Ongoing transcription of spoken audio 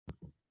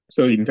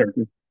So eating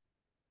turkey.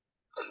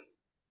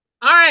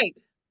 All right.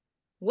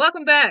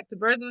 Welcome back to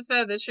Birds of a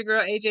Feather. It's your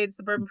girl AJ, the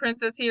Suburban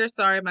Princess here.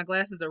 Sorry, my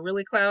glasses are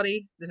really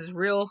cloudy. This is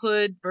real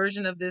hood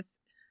version of this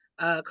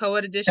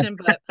Coed edition,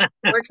 but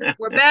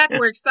we're back.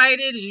 We're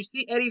excited. As you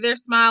see Eddie there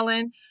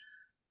smiling.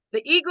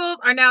 The Eagles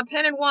are now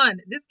 10-1.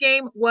 This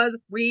game was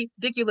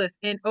ridiculous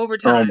in Oh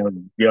overtime. my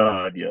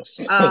God, yes.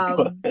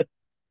 Um,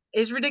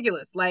 it's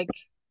ridiculous. Like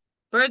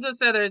Birds of a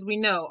Feather, as we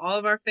know, all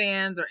of our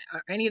fans or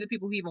any of the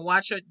people who even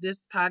watch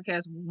this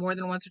podcast more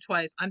than once or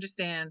twice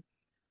understand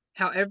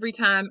how every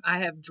time I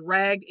have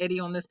dragged Eddie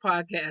on this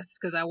podcast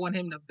because I want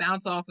him to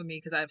bounce off of me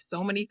because I have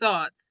so many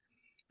thoughts,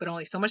 but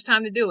only so much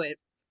time to do it.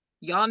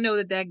 Y'all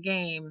know that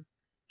game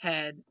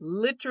had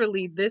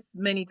literally this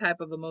many type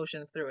of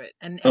emotions through it,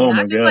 and Oh not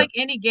my just God. like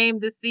any game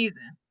this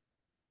season.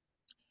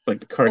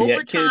 Like the cardiac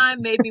kids.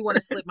 Overtime made me want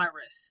to slip my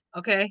wrist.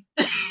 Okay,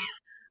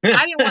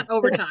 I didn't want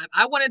overtime.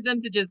 I wanted them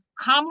to just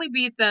calmly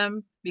beat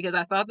them because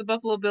I thought the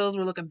Buffalo Bills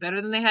were looking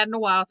better than they had in a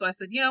while. So I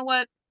said, you know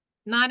what,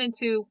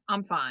 9-2,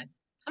 I'm fine.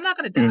 I'm not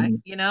gonna die.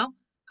 Mhm.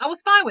 I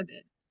was fine with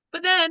it.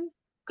 But then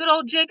good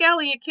old Jake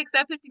Elliott kicks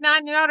that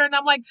 59-yarder, and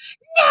I'm like,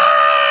 no!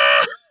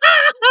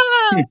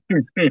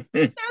 There's 5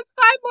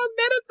 more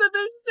minutes of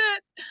this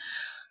shit.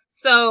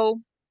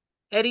 So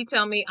Eddie,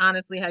 tell me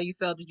honestly how you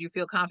felt. Did you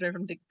feel confident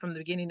from the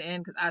beginning to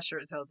end? Because I sure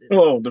as hell didn't.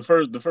 Well, the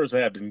first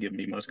half didn't give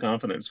me much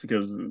confidence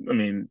because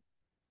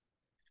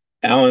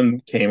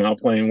Allen came out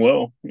playing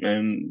well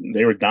and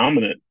they were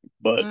dominant,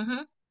 but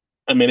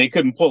Mm-hmm. they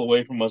couldn't pull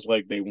away from us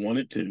like they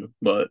wanted to.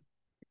 But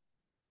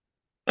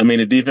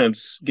the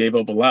defense gave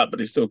up a lot, but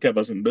they still kept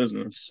us in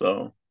business.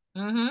 So,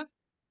 Mm-hmm.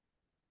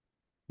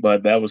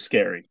 but that was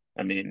scary.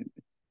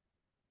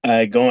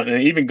 I going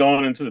and even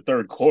going into the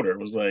third quarter, it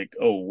was like,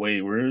 oh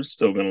wait, we're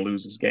still gonna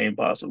lose this game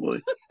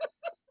possibly.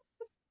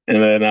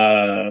 And then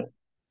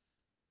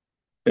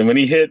and when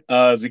he hit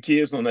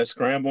Zacchaeus on that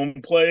scramble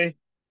play,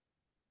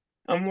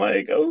 I'm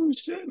like, oh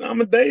shit,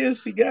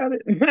 Amadeus, he got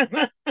it.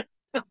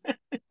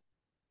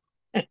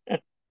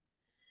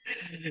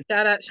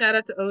 Shout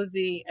out to OZ,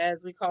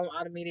 as we call him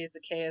Archimedes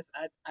Zacchaeus.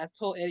 I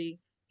told Eddie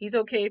he's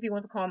okay if he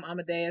wants to call him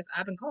Amadeus.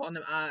 I've been calling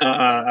him Oz. So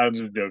I was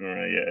just joking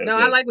around, yeah. no,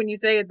 I So like when you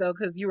say it though,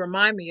 because you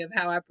remind me of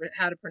how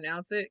to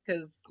pronounce it.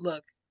 Because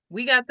look,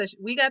 we got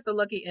the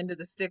lucky end of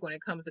the stick when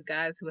it comes to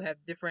guys who have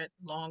different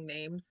long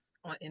names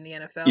in the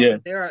NFL. yeah.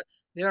 Because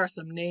there are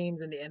some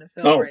names in the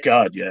NFL Oh right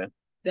now God, yeah.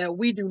 that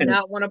we do And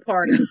not want a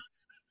part of.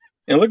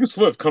 and look at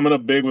Swift coming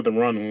up big with a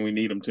run when we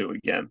need him to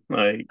again.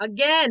 Like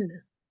Again.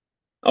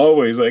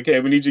 always, like, hey,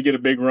 we need you to get a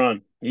big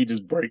run. He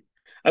just break.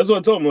 That's what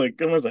I told him.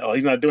 Like, I was like, oh,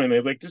 he's not doing that.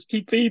 He's like, just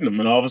keep feeding him,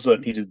 and all of a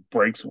sudden he just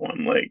breaks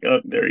one. Like, oh,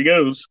 there he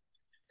goes.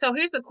 So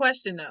here's the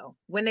question though: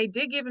 when they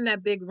did give him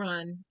that big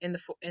run in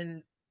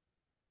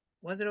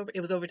was it over? It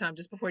was overtime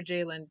just before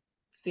Jalen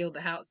sealed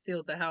the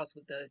house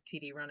with the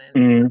TD run in.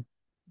 Mhm.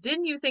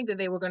 Didn't you think that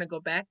they were going to go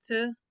back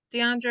to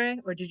DeAndre,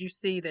 or did you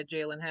see that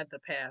Jalen had the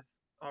path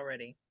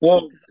already?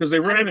 Well, Because because they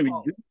I ran didn't it,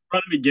 call it.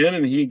 run it again,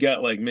 and he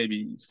got like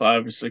maybe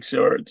 5 or 6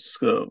 yards.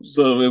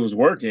 So it was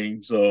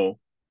working. So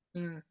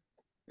Mm,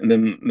 and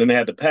then they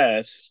had to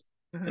pass,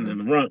 and hmm then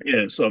the run.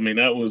 Yeah. So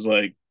that was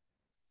like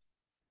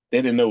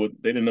they didn't know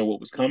what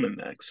was coming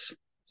next.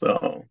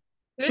 So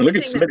Here's and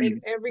the thing that makes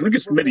every Look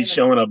at Eagles Smitty game a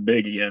showing up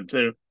big again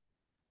too.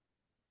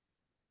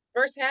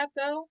 first half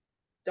though.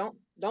 Don't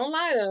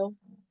lie though.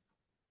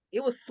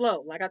 It was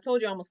slow. Like I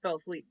told you, I almost fell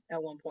asleep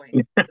at one point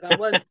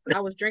because I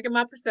was drinking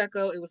my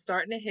prosecco. It was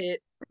starting to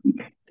hit.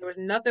 There was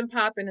nothing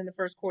popping in the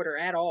first quarter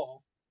at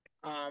all.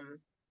 Um,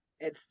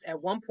 it's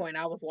at one point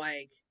I was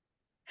like,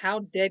 how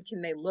dead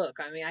can they look?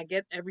 I mean, I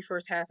get every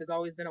first half has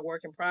always been a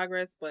work in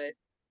progress, but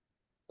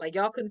like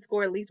y'all couldn't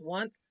score at least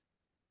once.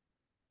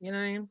 You know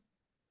what I mean?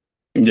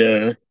 Yeah.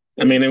 It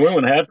was just They went bad.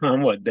 with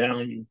halftime, what,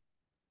 down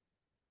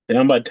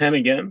by 10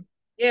 again?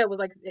 Yeah, it was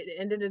like it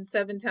ended in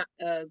seven times.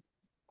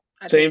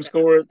 I take Same it back. Yeah,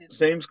 score, it ended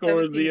same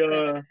score as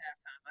 17-7 at halftime.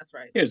 That's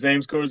right.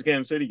 same score as the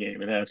Kansas City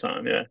game at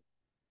halftime. Yeah.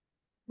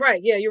 Right.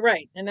 Yeah, you're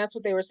right. And that's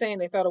what they were saying.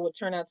 They thought it would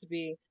turn out to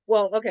be.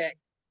 Well, okay.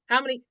 How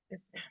many?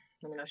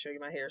 Let me not show you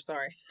my hair.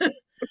 Sorry.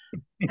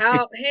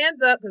 How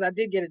hands up because I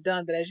did get it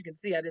done, but as you can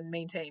see, I didn't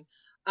maintain.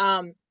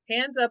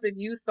 Hands up if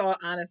you thought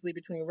honestly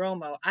between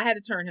Romo, I had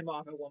to turn him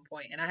off at one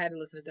point, and I had to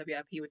listen to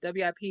WIP. But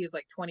WIP is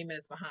like 20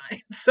 minutes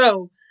behind,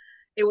 so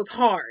it was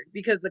hard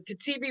because the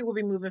TV will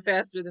be moving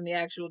faster than the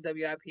actual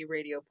WIP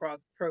radio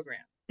program.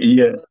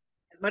 Yeah. So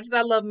as much as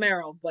I love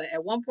Merrill, but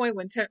at one point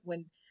when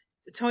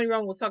Tony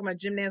Romo was talking about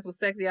gym dance was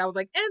sexy, I was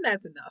like, and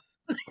that's enough.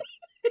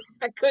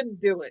 I couldn't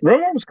do it.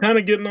 Romo was kind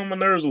of getting on my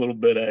nerves a little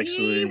bit, He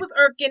actually. was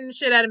irking the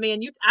shit out of me,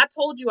 and I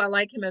told you I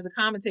like him as a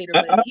commentator,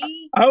 I, but I,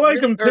 he I like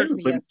really him irked too,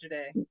 me but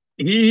yesterday.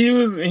 he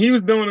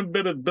was doing a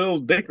bit of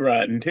Bill's dick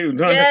riding too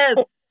during this whole.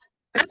 Yes.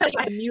 I just tell you,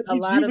 I had to mute a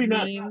He's lot of usually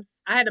not.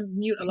 memes. I had to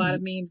mute a lot He's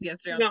of memes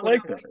yesterday on not Twitter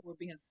like because that. people were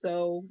being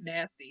so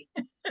nasty.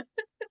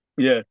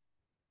 Yeah.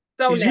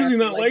 So He's usually nasty.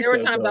 not Like like there were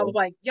that times I was though.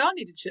 like, y'all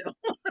need to chill.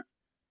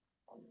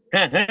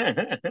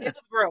 It but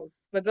was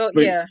gross. But go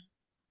yeah.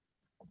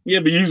 yeah,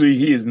 but usually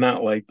he is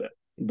not like that.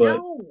 But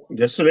No.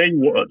 yesterday he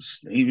was.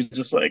 He was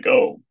just like,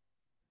 oh.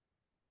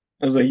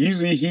 I was like,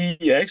 usually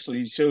he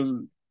actually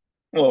shows.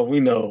 Well, we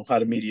know how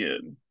the media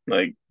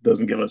like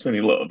doesn't give us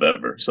any love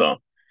ever. So,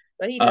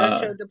 But he does uh,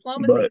 show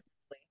diplomacy. but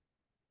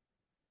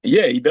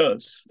yeah, he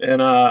does.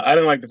 And I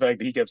didn't like the fact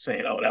that he kept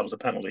saying, "Oh, that was a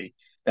penalty.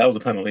 That was a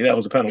penalty. That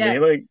was a penalty."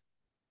 Like, Yes.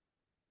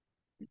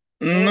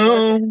 No, it no,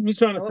 wasn't. he's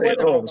trying to No, it say,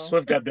 wasn't "Oh, Romo.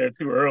 Swift got there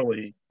too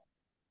early."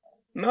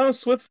 No,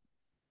 Swift,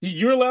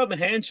 you're allowed to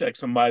hand check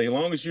somebody as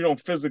long as you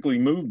don't physically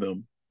move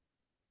them.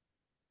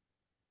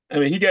 I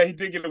mean, he did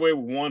get away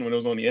with one when it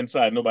was on the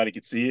inside, nobody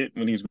could see it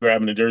when he was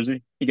grabbing the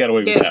jersey. He got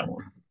away with Yeah. that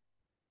one.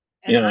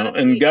 You know,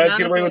 And guys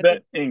get away honestly, with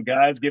that, and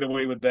guys get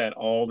away with that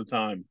all the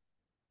time.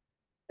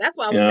 that's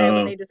why I You was mad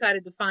when know, they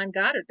decided to fine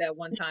Goddard that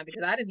one time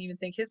because I didn't even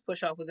think his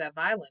push off was that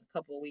violent a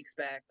couple of weeks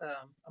back,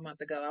 a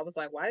month ago. I was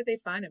like, why did they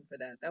fine him for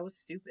that? That was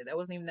stupid. That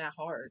wasn't even that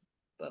hard.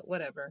 But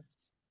whatever.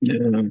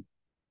 yeah.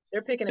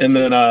 They're picking and And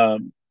then,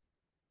 choosing.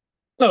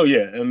 oh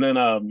yeah, and then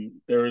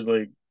there was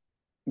like,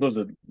 was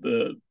it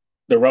the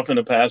roughing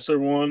the passer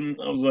one?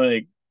 I was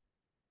like,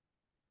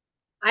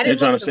 I they're didn't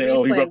look trying at to the say,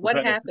 oh, he replay. roughed the What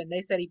passer. happened?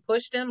 They said he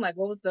pushed him. Like,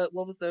 what was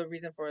the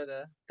reason for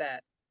the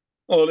that?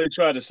 Well, they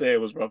tried to say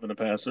it was roughing the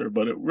passer,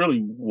 but it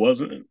really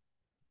wasn't.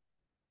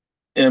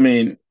 I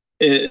mean,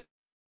 it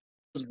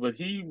was, but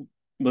he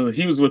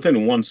was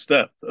within one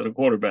step of the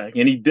quarterback,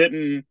 and he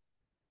didn't.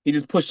 He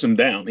just pushed him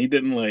down. He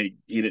didn't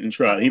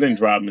try. Oh, He didn't okay.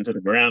 drive him into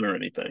the ground or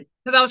anything.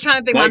 Because I was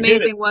trying to think. And My I main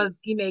get it. thing was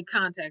he made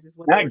contact. Is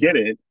what they I were get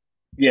trying to it.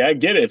 Yeah, I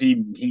get it if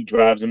he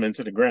drives him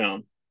into the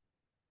ground.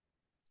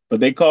 But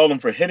they called him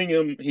for hitting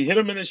him. He hit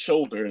him in his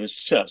shoulder and his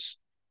chest.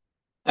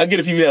 I get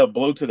if you have a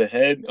blow to the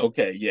head.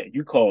 Okay, yeah,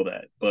 you call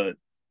that. But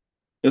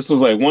this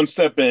was like one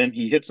step in.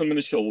 He hits him in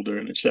the shoulder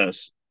and the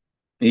chest.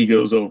 He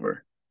goes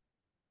over.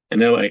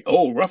 And they're like,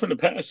 "Oh, roughing the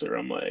passer."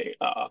 I'm like,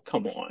 "Ah, oh,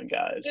 come on,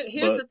 guys."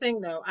 Here's But the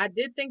thing, though. I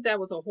did think that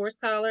was a horse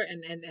collar,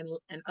 and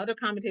other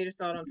commentators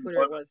thought on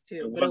Twitter it wasn't was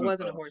too, it but it wasn't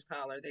wasn't a though, horse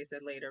collar. They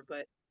said later,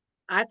 but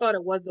I thought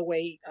it was the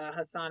way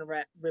Hassan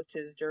ripped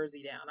his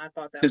jersey down. I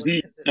thought that because was I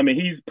considered a mean,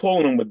 horse. he's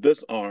pulling him with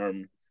this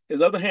arm.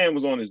 His other hand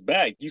was on his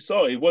back. You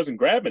saw he wasn't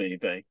grabbing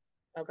anything.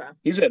 Okay,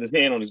 He's had his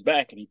hand on his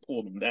back and he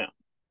pulled him down.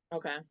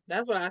 okay,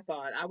 that's what I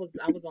thought. I was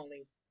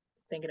only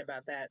thinking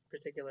about that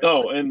particular, but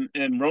Oh, and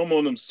Romo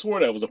and them swore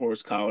that was a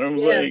horse collar. I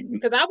was yeah, like,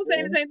 because I was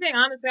saying the well, same thing.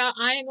 Honestly,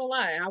 I ain't gonna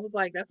lie. I was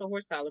like, that's a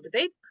horse collar, but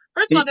they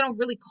first of all he they don't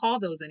really call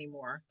those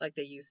anymore like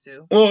they used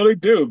to. well they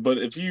do, but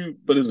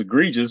but it's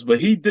egregious. But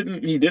he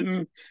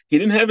didn't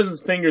have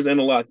his fingers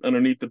interlocked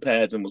underneath the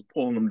pads and was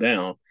pulling them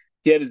down.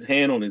 He had his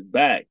hand on his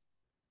back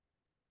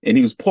and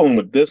he was pulling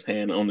with this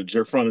hand on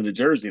the front of the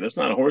jersey. That's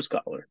not a horse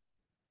collar.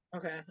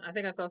 Okay, I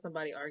think I saw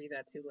somebody argue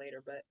that too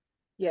later, but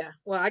yeah.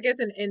 Well, I guess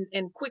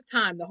in quick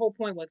time, the whole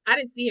point was I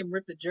didn't see him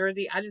rip the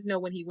jersey. I just know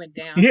when he went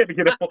down, He had to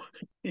get my up.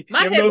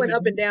 my You head knows went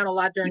up and down a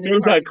lot during you this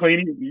knows part of how the game.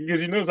 clean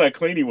he knows how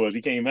clean he was.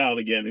 He came out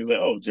again. He's like,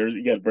 "Oh, jersey,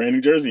 you got a brand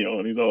new jersey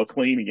on." He's all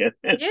clean again.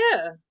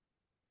 Yeah,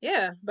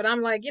 yeah. But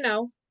I'm like,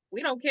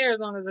 we don't care as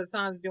long as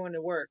Hassan's doing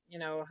the work.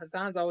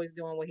 Hassan's always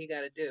doing what he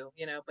got to do.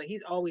 But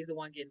he's always the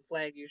one getting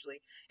flagged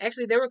usually.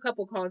 Actually, there were a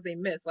couple calls they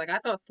missed. Like I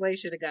thought Slay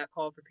should have got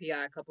called for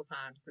PI a couple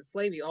times because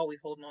Slay be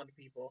always holding on to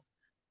people.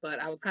 But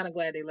I was kind of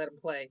glad they let him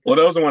play Well, because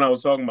that was the one I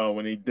was talking about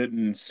when he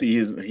didn't see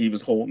his. He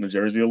was holding the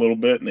jersey a little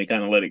bit, and they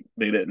kind of let it.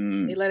 they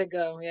let it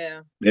go.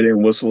 Yeah, They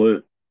didn't whistle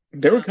it. yeah.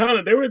 They were kind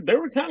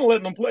of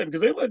letting them play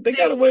because they got They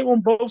away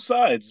on both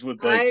sides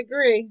with I like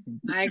agree. you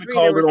I could have agree.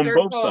 There called were it on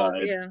certain both calls.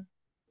 sides Yeah,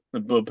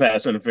 the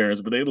pass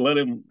interference, but they let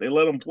him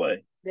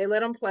play. they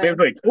let him They play. was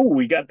like, "Oh,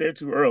 we got there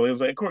too early." It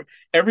was like,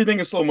 everything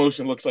in slow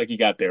motion looks like he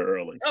got there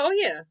early. Oh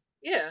yeah,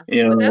 yeah.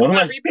 You But know, that's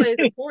why replay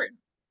is important.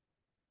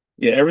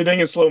 yeah, everything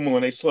in slow mo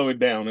when they slow it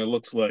down, it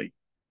looks like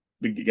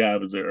the guy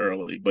was there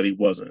early, but he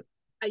wasn't.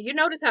 You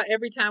notice how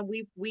every time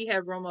we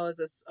have Romo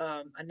as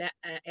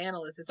a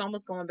analyst, it's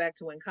almost going back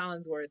to when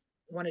Collinsworth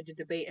wanted to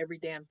debate every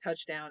damn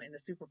touchdown in the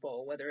Super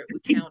Bowl, whether it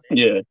would count it.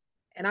 Yeah,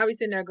 And I was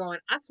sitting there going,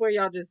 I swear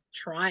y'all just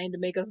trying to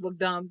make us look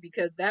dumb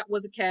because that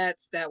was a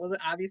catch, that was an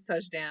obvious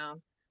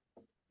touchdown.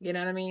 You know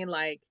what I mean?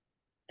 Like,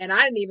 and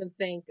I didn't even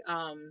think.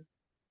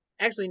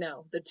 Actually,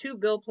 no, the two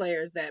Bill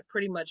players that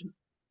pretty much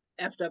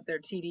effed up their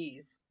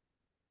TDs.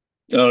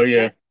 oh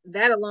yeah,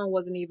 That alone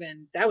wasn't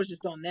even that was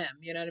just on them.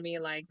 You know what I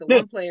mean? Like the yeah,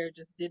 one player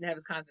just didn't have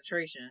his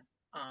concentration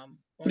on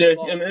the yeah,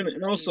 ball when he was and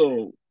receiving it.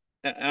 also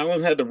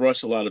Allen had to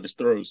rush a lot of his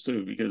throws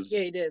too Yeah, because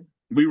he did.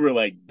 we were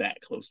like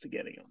that close to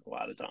getting him a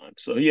lot of times,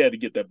 so he had to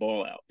get that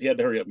ball out. He had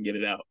to hurry up and get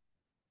it out.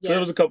 So there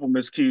was a Yes. couple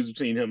miscues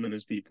between him and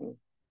his people.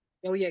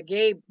 Oh yeah,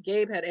 Gabe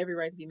had every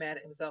right to be mad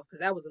at himself because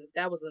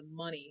that was a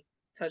money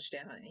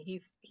touchdown and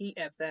he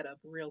effed that up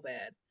real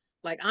bad.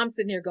 Like I'm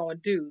sitting here going,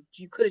 dude,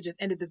 you could have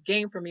just ended this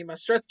game for me. My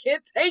stress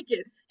can't take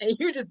it, and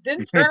you just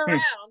didn't turn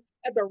around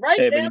at the right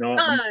Hey, but you damn know,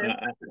 time.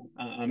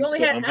 You only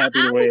had I'm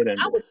happy the way it I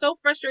ended. was so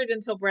frustrated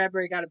until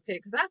Bradbury got a pick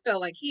because I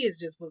felt like he is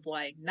just was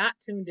like not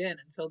tuned in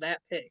until that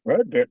pick.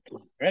 Bradbury,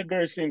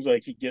 Bradbury seems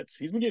like he's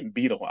been getting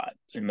beat a lot,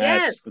 and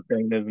that's the Yes.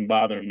 thing that's been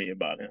bothering me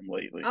about him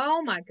lately.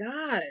 Oh my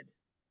God.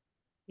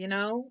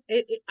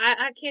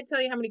 I can't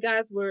tell you how many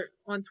guys were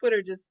on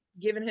Twitter just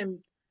giving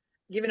him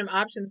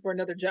options for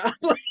another job.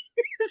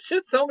 It's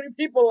just so many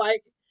people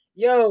like,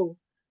 yo,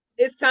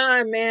 it's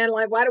time, man.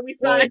 Like, why do we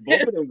Well, sign him?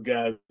 both of those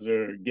guys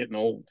are getting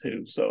old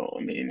too. So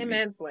I Him mean,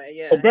 and Slay,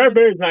 well, yeah, him and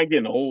Bradbury's not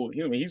getting old.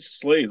 You know, he's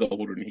Slay's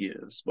older than he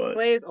is, but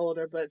Slay's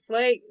older, but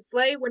Slay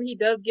when he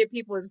does get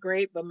people is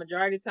great, but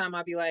majority of the time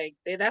I'll be like,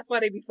 that's why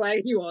they be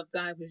flagging you all the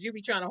time because you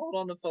be trying to hold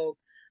on to folk.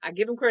 I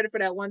give him credit for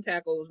that one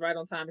tackle, it was right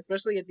on time,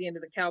 especially at the end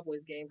of the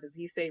Cowboys game because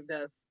he saved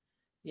us.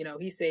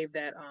 He saved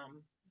that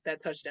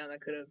touchdown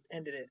that could have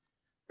ended it.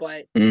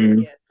 But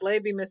mm, yeah, Slay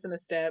be missing a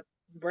step.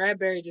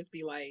 Bradbury just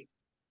be like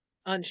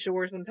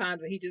unsure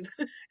sometimes, and he just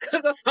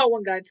because I saw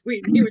one guy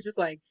tweeting, he was just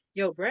like,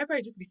 "Yo,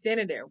 Bradbury just be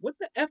standing there. What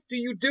the f do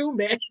you do,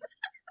 man?"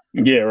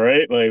 yeah,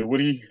 right. Like, what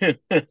do you?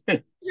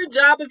 Your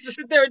job is to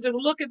sit there and just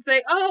look and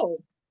say, "Oh,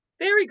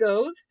 there he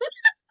goes."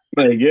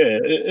 Like, yeah,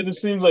 it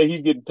just seems like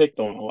he's getting picked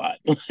on a lot.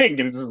 Like,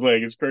 it's just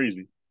like it's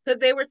crazy. Because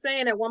they were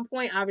saying at one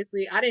point,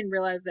 obviously, I didn't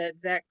realize that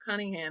Zach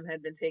Cunningham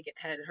had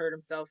hurt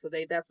himself, so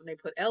that's when they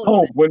put Ellis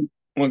Oh, in.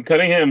 when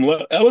Cunningham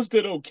left, Ellis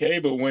did okay,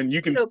 but when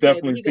He did okay,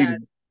 but he got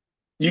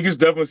you can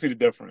definitely see the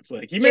difference.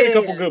 Like, he yeah, made a yeah,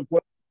 couple yeah. good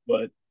plays,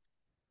 but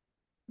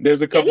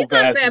there's a Yeah, couple he's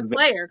not a bad passes that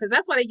player because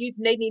that's why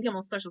they need him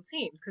on special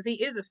teams because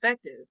he is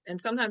effective and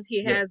sometimes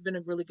he yeah. has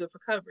been really good for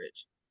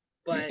coverage.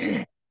 But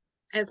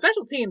and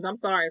special teams, I'm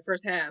sorry,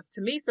 first half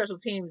to me, special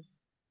teams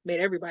made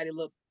everybody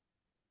look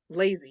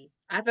lazy.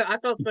 I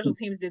thought special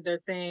teams did their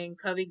thing.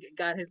 Covey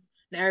got his.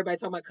 Now everybody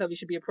talking about Covey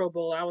should be a Pro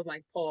Bowler. I was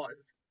like,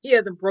 pause. He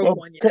hasn't broke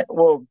one yet.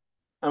 Well,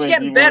 I He mean, do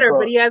getting you want to better, but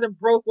call he hasn't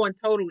broke one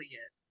totally yet.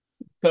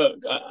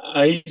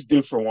 he's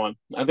due for one.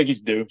 I think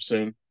he's due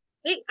soon.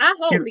 I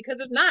hope He- because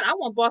if not, I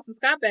want Boston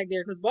Scott back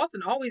there because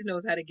Boston always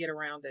knows how to get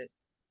around it.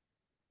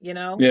 He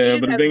yeah,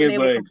 just but the hasn't thing been is,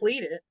 able to like,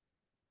 complete it.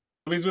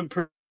 he's been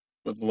pretty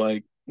with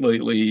like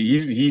lately.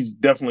 He's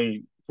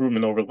definitely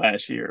proven over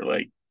last year.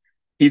 Like,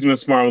 he's been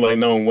smart with like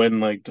knowing when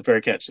like to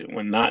fair catch it,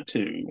 when not to,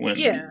 Yeah, when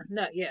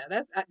no, yeah, you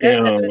that's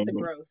evident the know,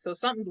 growth. So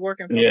something's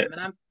working for yeah. him,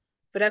 and I'm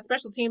for that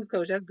special teams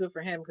coach. That's good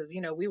for him because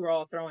we were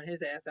all throwing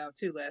his ass out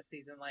too last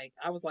season. Like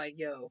I was like,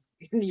 yo,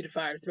 you need to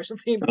fire the special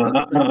teams coach,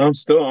 but I'm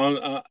still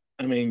on.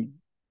 I mean,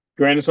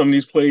 granted, some of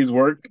these plays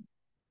work,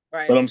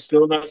 right. but I'm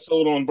still not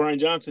sold on Brian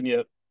Johnson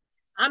yet.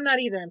 I'm not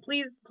either, and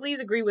please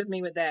agree with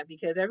me with that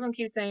because everyone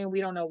keeps saying we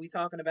don't know what we're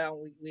talking about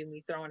when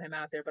we throwing him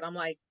out there. But I'm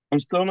like, I'm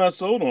still not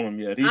sold on him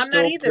yet. He I'm not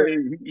still either.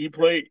 play. He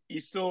play. He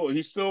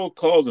still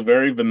calls a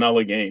very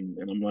vanilla game,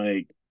 and I'm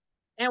like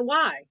And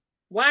why?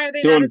 Why are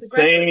they not doing the as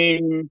aggressive?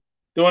 same,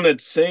 doing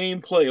that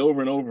same play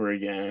over and over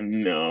again.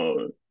 You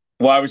know,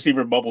 wide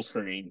receiver bubble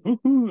screen.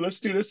 Woohoo! Let's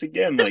do this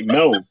again. Like,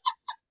 no,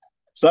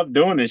 stop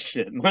doing this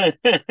shit.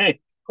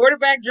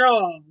 Quarterback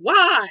draw.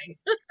 Why?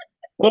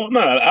 Well,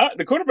 no,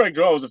 the quarterback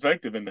draw was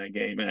effective in that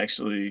game.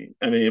 Actually,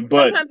 I mean,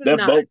 but Sometimes it's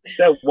not.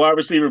 that wide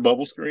receiver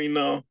bubble screen,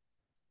 though.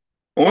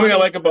 Well, I mean,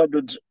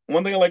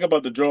 One thing I like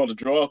about the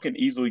draw can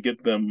easily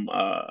get them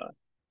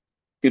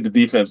get the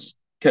defense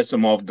catch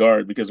them off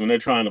guard because when they're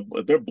trying to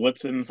if they're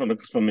blitzing from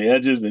the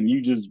edges and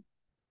you just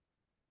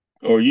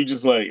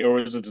like or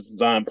it's a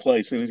design play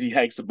as soon as he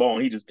hikes the ball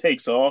and he just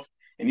takes off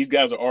and these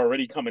guys are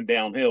already coming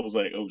downhill. It's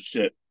like, oh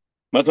shit.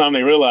 By the time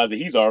they realize that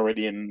he's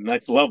already in the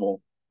next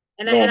level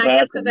and going I guess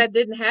past because them. that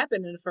didn't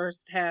happen in the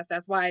first half,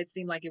 that's why it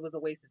seemed like it was a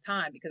waste of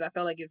time. Because I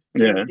felt like if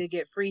Yeah. Jalen did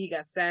get free, he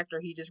got sacked or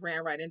he just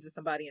ran right into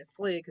somebody and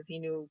slid because he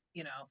knew.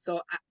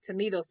 So to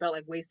me, those felt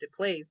like wasted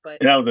plays.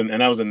 But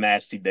And that was a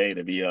nasty day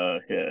to be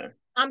yeah.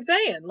 I'm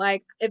saying,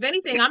 like, if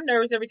anything, I'm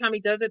nervous every time he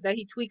does it that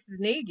he tweaks his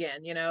knee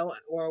again.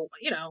 Or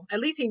at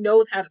least he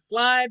knows how to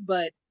slide.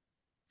 But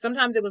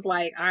sometimes it was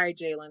like, all right,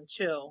 Jalen,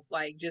 chill.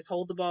 Like, just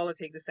hold the ball or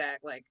take the sack.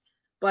 Like,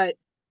 but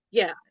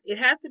yeah, it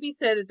has to be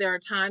said that there are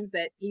times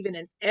that even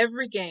in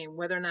every game,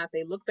 whether or not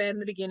they look bad in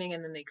the beginning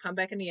and then they come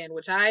back in the end,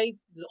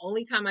 the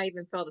only time I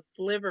even felt a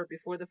sliver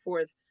before the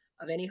fourth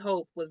of any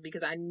hope was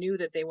because I knew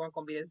that they weren't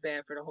going to be as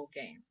bad for the whole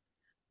game.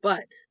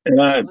 But And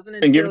it wasn't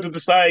and give it until, to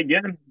Desai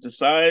again.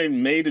 Desai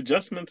made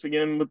adjustments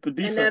again with the and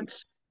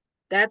defense.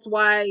 that's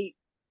why,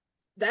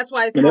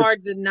 it's And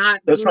hard to not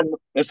root.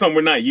 that's something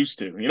we're not used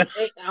to, you know?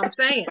 I'm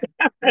saying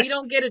we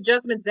don't get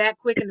adjustments that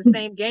quick in the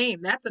same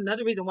game. That's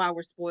another reason why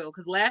we're spoiled.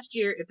 Because last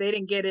year, if they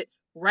didn't get it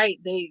right,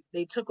 they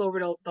took over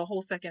the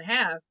whole second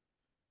half.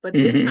 But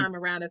this Hmm. time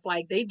around, it's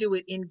like they do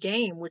it in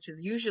game, which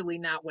is usually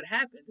not what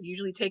happens. It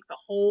usually takes the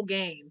whole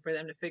game for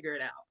them to figure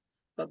it out.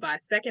 But by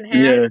second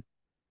half,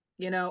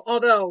 Yeah.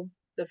 although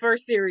the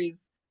first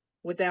series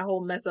with that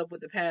whole mess up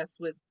with the pass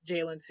with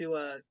Jalen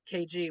to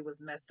KG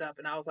was messed up,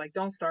 and I was like,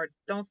 don't start,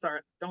 don't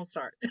start, don't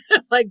start,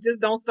 like just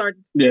don't start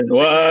Yeah. the second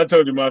Well, I half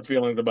told you period. my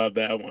feelings about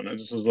that one. I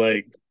just was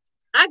like,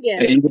 I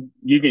get and it,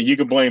 you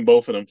can blame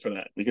both of them for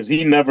that because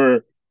he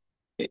never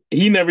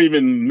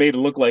even made it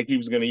look like he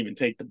was going to even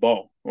take the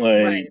ball.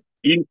 Like right?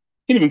 he didn't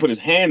even put his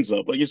hands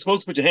up. Like you're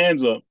supposed to put your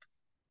hands up.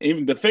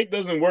 Even the fake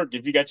doesn't work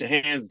if you got your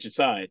hands at your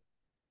side.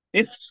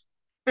 It,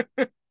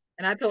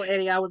 And I told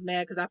Eddie I was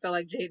mad because I felt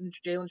like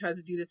Jalen tries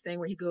to do this thing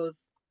where he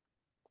goes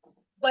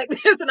like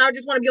this, and I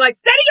just want to be like,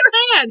 steady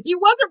your hand. He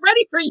wasn't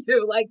ready for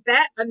you. Like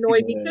that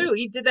annoyed me yeah. too.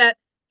 He did that.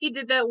 He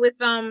did that with.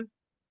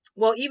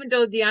 Well, even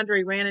though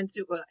DeAndre ran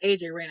into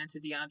AJ ran into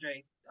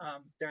DeAndre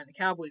during the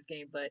Cowboys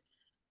game. But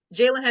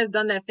Jalen has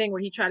done that thing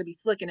where he tried to be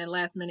slick and then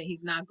last minute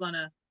he's not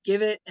gonna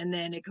give it, and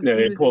then it Yeah,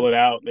 they pull confuses it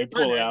out. They the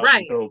pull it runner. out and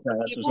Right. throw a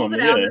He pass or pulls it something.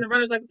 out, and Yeah, then the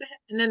runner's like, what the heck?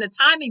 And then the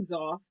timing's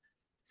off.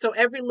 So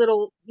every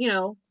little,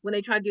 when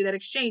they try to do that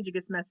exchange, it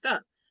gets messed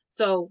up.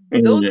 So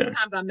those are the yeah.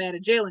 times I'm mad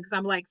at Jalen because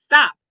I'm like,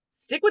 stop,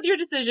 stick with your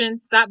decision,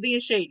 stop being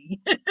shady,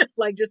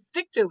 like just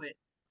stick to it.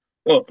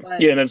 Well, But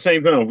yeah, and at the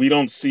same time, we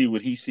don't see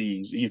what he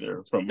sees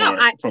either from no, our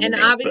I from and our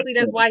aspect. obviously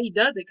that's why he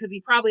does it because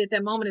he probably at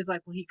that moment is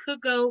like, well, he could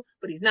go,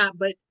 but he's not.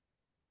 But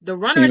the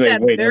runner He's at like, that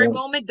wait, very hold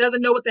moment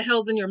doesn't know what the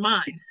hell's in your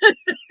mind.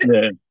 on.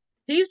 Yeah,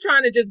 He's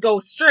trying to just go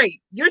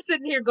straight. You're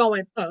sitting here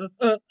going,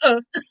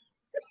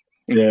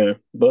 yeah,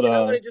 but and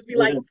I want to just be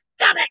like, yeah,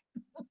 stop it.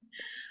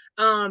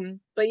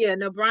 But yeah,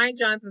 no, Brian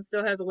Johnson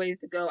still has a ways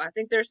to go. I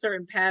think there's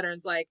certain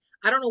patterns. Like,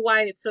 I don't know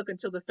why it took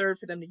until the third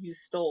for them to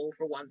use Stoll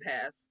for one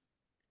pass.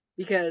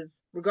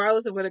 Because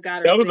regardless of whether that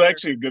Goddard's was there,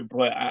 actually a good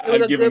play. it I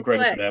was a give him good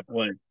credit for play. that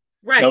play.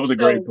 That Right. was a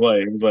great So,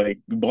 play. It was like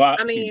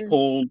I blocked, he mean,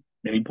 pulled,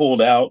 and he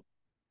pulled out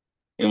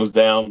and was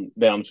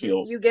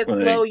downfield. you get Like,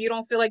 slow. You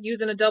don't feel like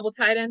using a double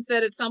tight end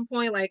set at some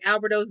point. Like,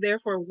 Alberto's there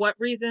for what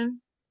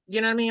reason?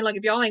 You know what I mean? Like,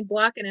 if y'all ain't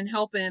blocking and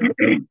helping,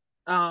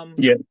 um,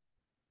 yeah,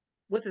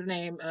 what's his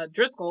name?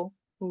 Driscoll,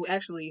 who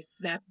actually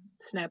snapped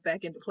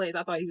back into plays.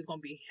 I thought he was going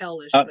to be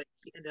hellish, I, but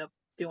he ended up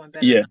doing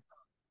better than yeah,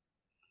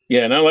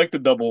 yeah, and I like the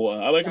double.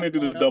 I like when got they do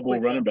the blown up double quick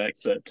running though. back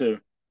set too.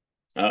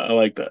 I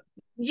like that.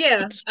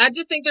 Yeah, It's, I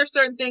just think there's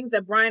certain things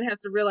that Brian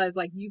has to realize.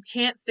 Like, you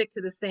can't stick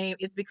to the same.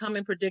 It's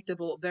becoming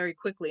predictable very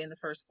quickly in the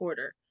first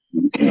quarter.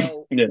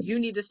 So yeah, you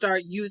need to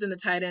start using the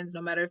tight ends,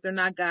 no matter if they're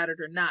not Goddard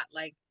or not.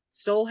 Like,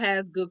 Stoll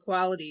has good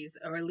qualities,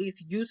 or at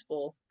least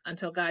useful,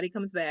 until Gotti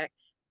comes back.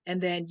 And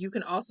then you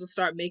can also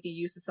start making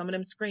use of some of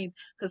them screens.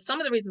 Because some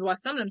of the reasons why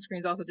some of them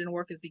screens also didn't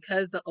work is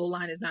because the O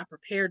line is not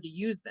prepared to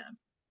use them,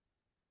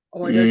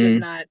 or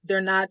mm,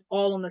 they're not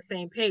all on the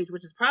same page,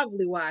 which is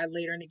probably why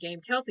later in the game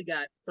Kelsey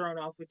got thrown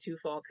off with two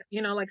fall.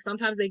 Like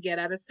sometimes they get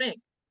out of sync,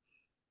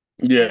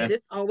 and yeah.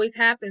 this always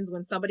happens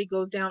when somebody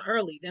goes down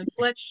early. Then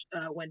Fletch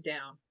went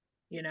down,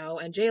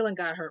 and Jalen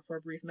got hurt for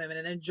a brief moment,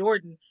 and then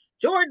Jordan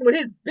with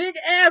his big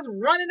ass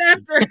running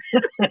after.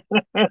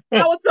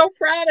 I was so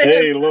proud of him,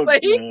 Hey, look, but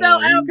he fell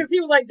man. out because he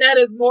was like, "That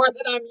is more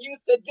than I'm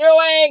used to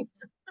doing."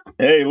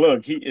 Hey,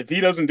 look. If he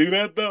doesn't do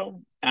that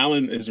though,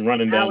 Allen is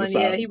running down the Allen, yeah,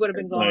 he sideline. would have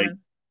been Like gone.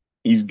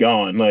 he's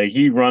gone. Like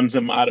he runs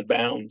him out of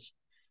bounds.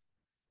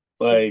 Shoot,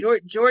 Like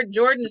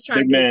Jordan is trying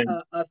big to get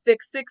man. a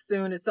fix six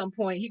soon at some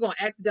point. He gonna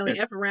accidentally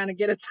f around and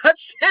get a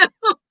touchdown.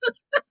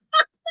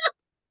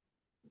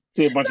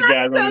 See a bunch But of I'm guys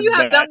just on telling his you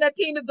how dumb back. that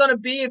team is gonna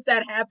be if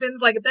that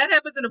happens. Like if that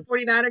happens in a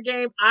 49er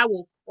game, I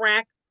will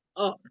crack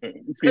up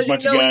See a because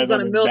bunch of he's guys on gonna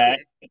his milk back, it.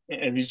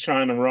 and he's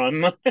trying to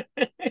run.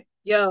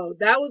 Yo,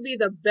 that would be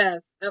the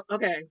best.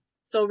 Okay,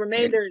 so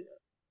remainder.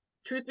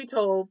 Truth be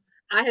told,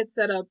 I had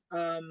set up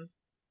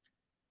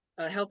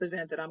a health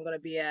event that I'm going to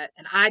be at,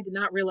 and I did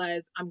not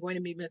realize I'm going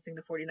to be missing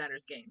the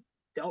 49ers game.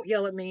 Don't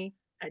yell at me.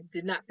 I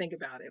did not think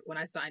about it when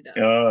I signed up.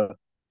 uh,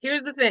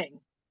 Here's the thing.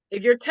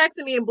 If you're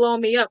texting me and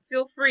blowing me up,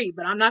 feel free,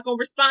 but I'm not going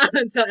to respond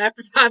until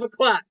after 5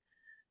 o'clock.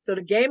 So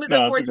the game is at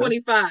no, it's okay.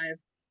 4:25.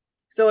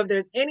 So if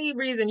there's any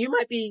reason you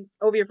might be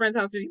over your friend's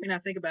house, you may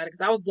not think about it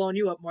because I was blowing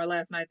you up more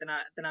last night than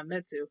I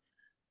meant to.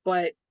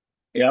 But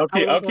Yeah, I was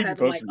I'll also keep you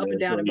having like posted up and there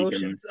down so you can.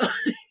 emotions.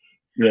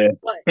 Yeah.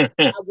 But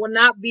I will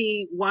not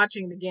be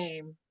watching the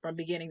game from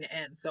beginning to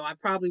end. So I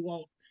probably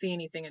won't see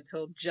anything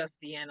until just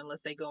the end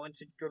unless they go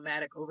into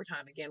dramatic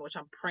overtime again, which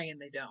I'm praying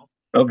they don't.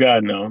 Oh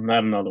God, no,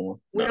 not another one.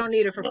 We No, don't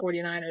need it for no.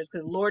 49ers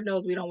because Lord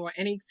knows we don't want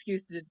any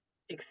excuse to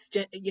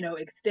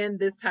extend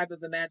this type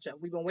of a matchup.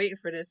 We've been waiting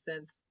for this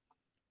since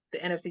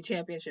the NFC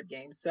Championship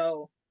game.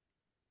 So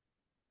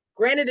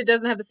granted, it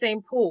doesn't have the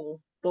same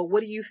pool, but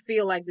what do you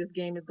feel like this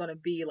game is going to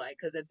be like?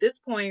 Because at this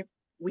point,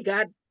 we're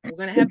going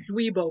to have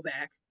Dwebo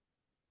back.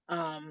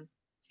 Um,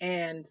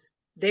 and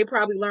they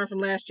probably learned from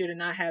last year to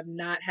not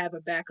have a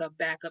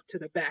backup to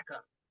the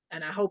backup.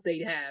 And I hope they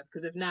have,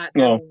 because if not,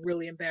 Well, that'll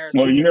really embarrass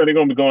well, them. they're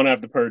gonna be going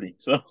after Purdy,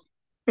 so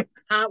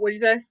Huh? What'd you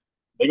say?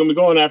 they're gonna be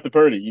going after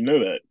Purdy. You know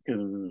that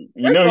because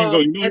First of he's all,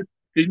 going. and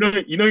He's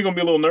gonna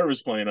be a little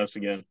nervous playing us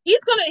again.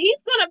 he's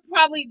gonna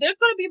probably there's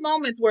gonna be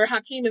moments where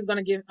Hakeem is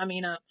gonna give. I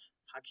mean,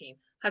 Hakeem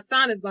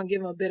Hassan is gonna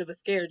give him a bit of a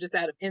scare just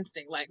out of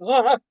instinct, like,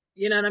 oh,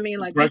 you know what I mean?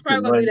 Like he's Preston,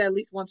 probably gonna like do as that at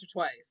least once or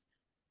twice.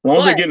 long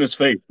as they But get in his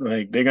face,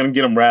 like they're gonna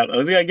get him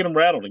rattled. They gotta get him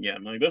rattled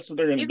again. Like that's what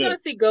they're gonna he's do. gonna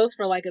see ghosts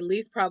for like at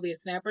least probably a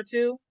snap or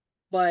two.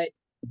 But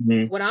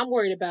Mm-hmm. what I'm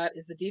worried about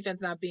is the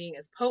defense not being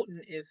as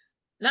potent. If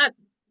not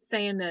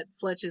saying that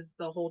Fletch is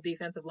the whole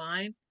defensive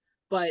line,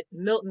 but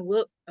Mitch,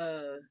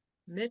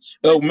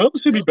 what Oh, is his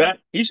Milton should be Milton? back.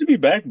 He should be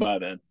back by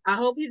then. I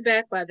hope he's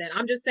back by then.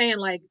 I'm just saying,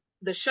 like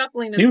the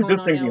shuffling He that's was going just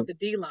on now with thinking. the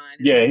D line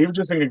is Yeah, like, he was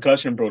just in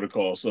concussion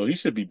protocol, so he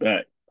should be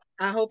back.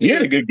 I hope He he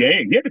had a is. good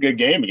game. He had a good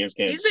game against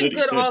He's Kansas been City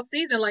good too. all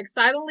season. Like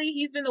silently,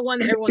 he's been the one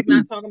that everyone's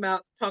not talking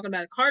about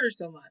Carter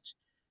so much.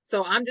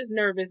 So I'm just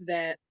nervous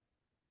that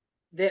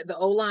the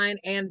O line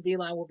and the D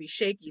line will be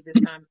shaky this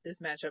time this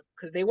matchup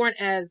because they weren't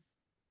as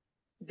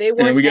They And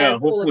weren't we got as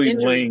full of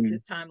injuries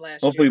this time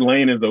last Hopefully year.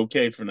 Lane is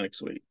okay for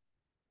next week.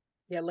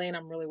 Yeah, Lane,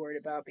 I'm really worried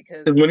about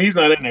Because when because he's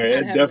not in there, he's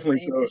not it having the definitely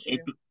same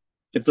issue.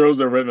 it throws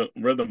the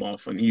rhythm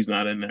off when he's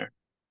not in there.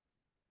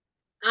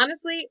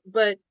 Honestly,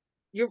 but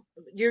you're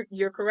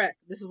correct.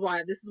 This is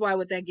why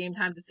with that game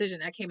time decision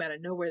that came out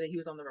of nowhere that he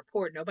was on the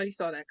report. Nobody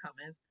saw that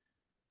coming.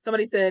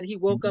 Somebody said he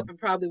woke up and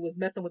probably was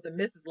messing with the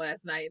missus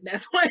last night, and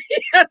that's why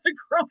he has a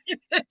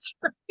growing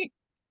injury.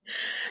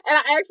 And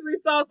I actually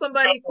saw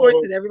somebody, of course,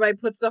 Oh, because everybody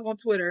puts stuff on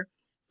Twitter.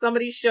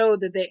 Somebody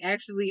showed that they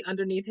actually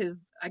underneath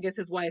I guess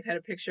his wife had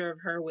a picture of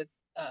her with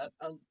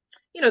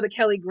the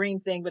Kelly Green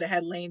thing, but it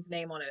had Lane's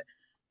name on it.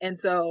 And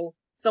so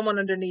someone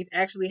underneath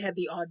actually had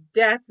the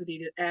audacity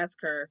to ask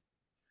her,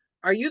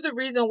 "Are you the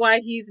reason why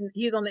he's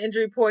on the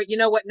injury report? You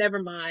know what?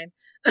 Never mind.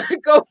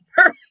 Go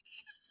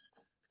first."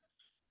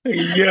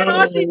 And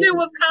all she yo, did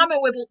was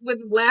comment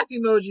with laugh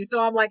emojis. So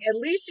I'm like, at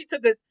least she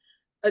took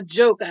a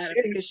joke out of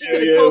it because she yeah,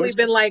 could have yeah. totally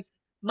been like,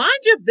 mind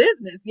your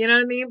business, you know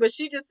what I mean? But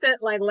she just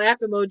sent like laugh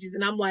emojis,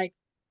 and I'm like,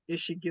 is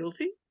she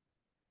guilty?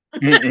 She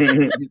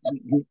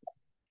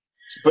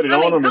put it I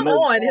mean, on the come next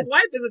on, day. his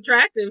wife is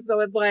attractive, so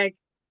it's like,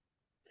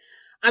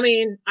 I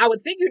mean, I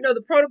would think you know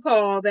the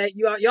protocol that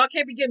y'all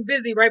can't be getting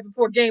busy right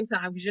before game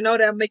time because you know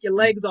that'll make your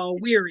legs all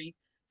weary.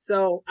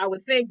 So I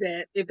would think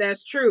that if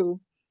that's true,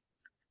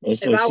 if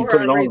So I she were her,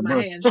 put it I'd on raise him, my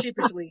huh? hand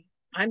sheepishly.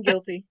 I'm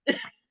guilty.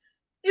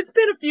 It's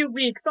been a few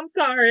weeks. I'm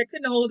sorry, I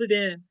couldn't hold it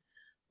in.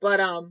 But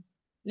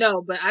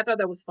no, but I thought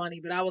that was funny.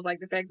 But I was like,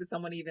 the fact that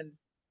someone even,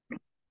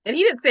 and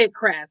he didn't say it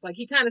crass. Like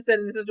he kind of said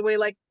it in such a way,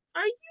 like,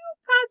 "Are you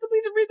possibly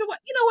the reason why?"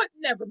 You know what?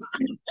 Never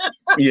mind.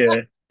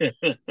 Yeah.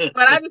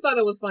 But I just thought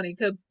it was funny.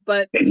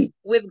 But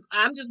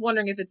I'm just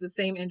wondering if it's the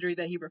same injury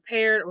that he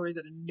repaired or is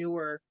it a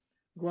newer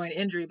groin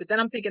injury. But then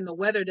I'm thinking the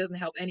weather doesn't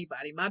help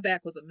anybody. My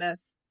back was a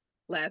mess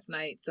last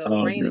night, so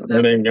Oh, rain is no.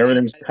 not good for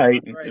Everything's anybody with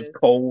tight. It's arthritis.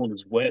 cold.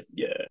 It's wet.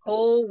 Yeah.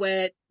 Cold,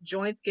 wet,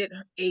 joints get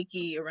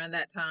achy around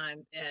that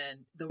time, and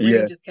the rain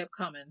Yeah. just kept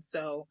coming.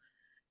 So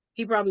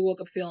he probably woke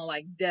up feeling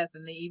like death,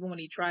 and then even when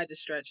he tried to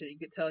stretch it, you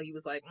could tell he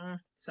was like,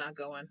 "It's not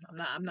going.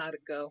 I'm not a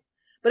go."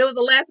 But it was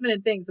a last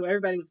minute thing, so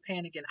everybody was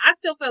panicking. I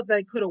still felt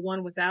they could have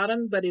won without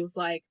him, but it was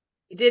like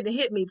it didn't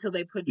hit me till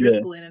they put Yeah.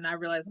 Driscoll in, and I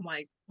realized I'm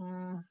like,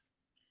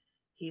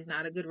 he's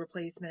not a good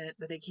replacement,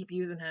 but they keep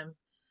using him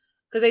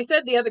because they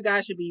said the other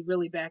guy should be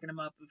really backing him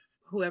up. If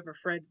whoever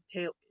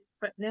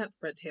not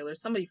Fred Taylor,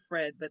 somebody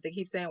Fred, but they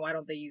keep saying why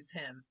don't they use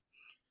him?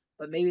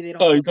 But maybe they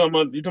don't Oh, feel you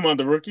talking about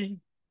the rookie?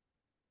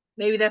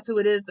 maybe that's who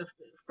it is. The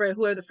Fred,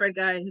 whoever the Fred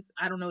guy who's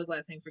I don't know his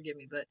last name. Forgive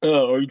me, but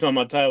Oh, or you talking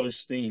about Tyler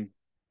Steen?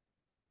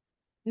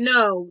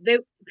 no, they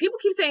people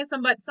keep saying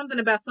something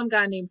about some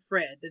guy named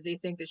Fred that they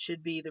think that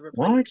should be the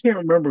Well, I replacement. can't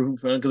remember who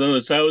because I know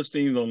Tyler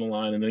Steen's on the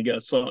line, and they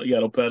got you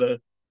got Opeta.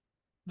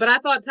 But I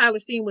thought Tyler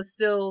Steen was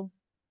still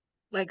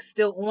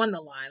on the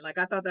line. Like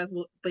I thought that's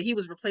what, but he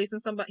was replacing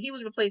somebody. He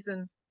was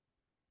replacing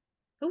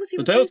who was he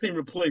But Tyler Steen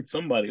replacing? replaced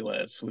somebody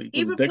last week.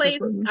 He Was it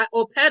replaced Dickerson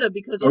Opeta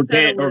because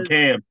Opeta Or was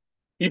Cam?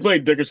 He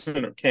played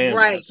Dickerson or Cam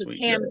right last because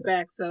week. Yeah. Cam's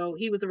back, so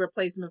he was a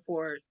replacement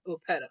for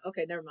Opeta.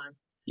 Okay, never mind.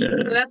 So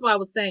Yeah. that's why I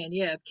was saying,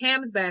 yeah, if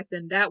Cam's back,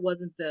 then that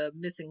wasn't the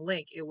missing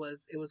link. It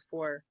was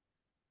for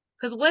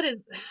because what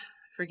is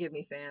forgive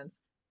me, fans.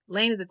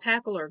 Lane is a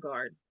tackle or a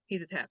guard?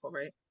 He's a tackle,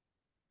 right?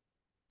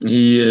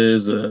 He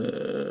is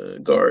a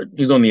guard.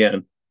 He's on the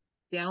end.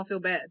 See, I don't feel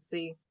bad.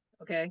 See,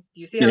 okay.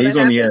 Do you see Yeah, how that he's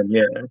on the end. happens?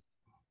 Yeah.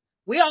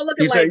 We all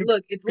looking He said like,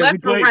 look, it's because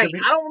left or right.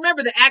 I don't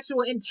remember the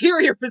actual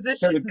interior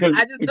positions.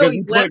 I just know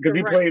he's left or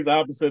he right. plays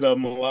opposite of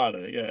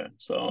Mulata. Yeah.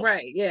 So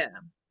Right, yeah.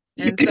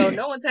 And so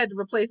no one's had to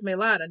replace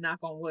Melada, knock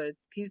on wood.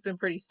 He's been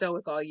pretty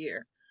stoic all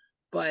year.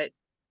 But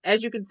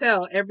as you can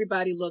tell,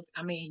 everybody looked.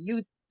 I mean,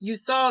 you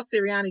saw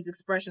Sirianni's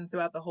expressions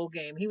throughout the whole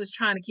game. He was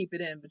trying to keep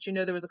it in, but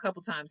there was a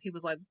couple times he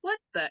was like, "What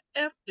the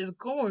f is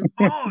going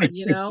on?"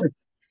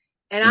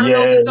 And I don't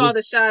know if you yeah. saw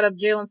the shot of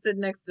Jalen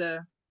sitting next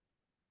to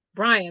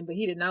Brian, but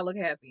he did not look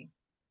happy.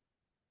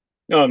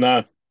 No,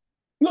 no.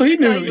 No, You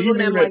could tell he was he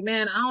looking at knew him that. like,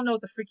 "Man, I don't know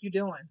what the freak you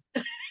doing."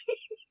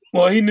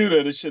 Well, he knew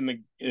that it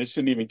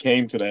shouldn't even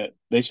came to that.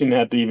 They shouldn't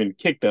have to even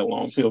kick that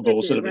long field goal.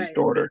 Kick It should it have been right,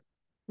 shorter.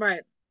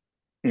 right.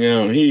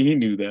 He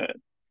knew that.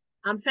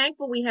 I'm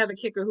thankful we have a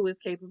kicker who is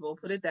capable.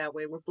 Put it that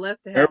way. We're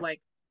blessed to have Every-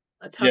 like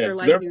a yeah, Tucker because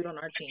like everybody dude on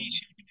our he's team.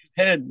 shaking his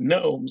head.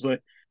 No, I was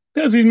like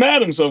because he's mad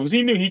at himself. 'Cause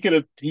he knew he could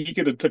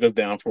have took us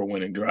down for a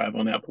winning drive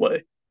on that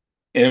play,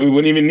 and we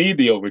wouldn't even need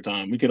the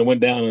overtime. We could have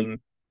went down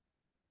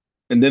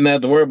and didn't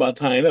have to worry about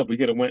tying up. We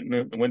could have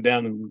went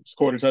down and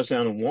scored a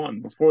touchdown and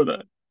won before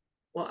that.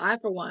 Well, I,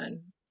 for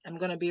one, am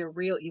going to be a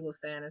real Eagles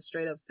fan and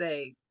straight up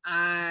say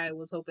I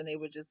was hoping they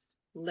would just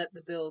let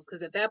the Bills,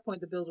 because at that point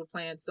the Bills were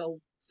playing so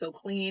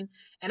clean.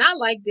 And I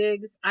like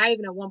Diggs. I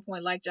even at one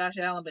point liked Josh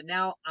Allen, but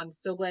now I'm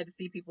so glad to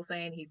see people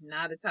saying he's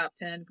not a top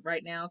 10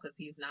 right now because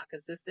he's not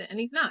consistent, and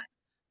he's not.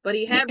 But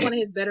he had one of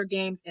his better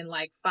games in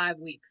like 5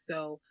 weeks.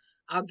 So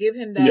I'll give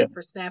him Yeah, that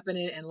for snapping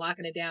it and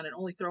locking it down and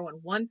only throwing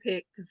one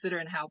pick,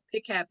 considering how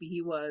pick happy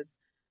he was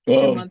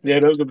two Well, months yeah, ago.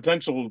 there was a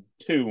potential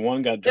two.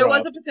 One got There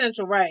was a dropped.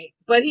 potential, right?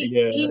 But he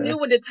Yeah, knew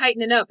when to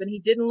tighten it up, and he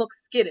didn't look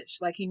skittish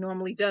like he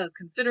normally does.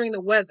 Considering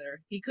the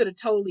weather, he could have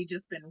totally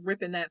just been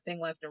ripping that thing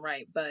left and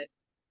right. But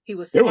he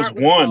was there was smart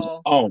with the one.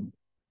 ball.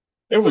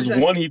 There What'd was you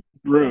say? one he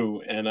threw,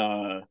 and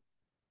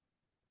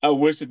I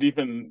wish the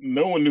defense.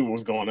 No one knew what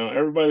was going on.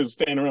 Everybody was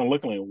standing around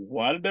looking like,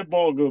 why did that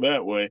ball go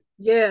that way?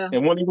 Yeah,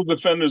 And when Eagles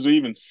defenders who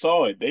even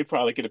saw it, they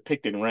probably could have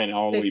picked it and ran it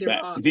all the way picked it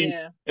back. off. Because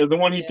Yeah, it was the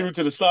one he yeah. threw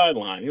to the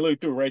sideline. He literally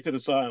threw it right to the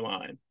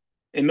sideline,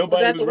 and Was nobody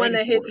that the was one ready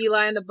that hit for it.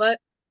 Eli in the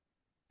butt?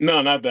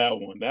 No, not that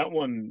one. That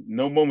one,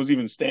 no one was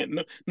even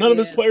standing. None of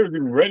his Yeah, players were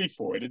even ready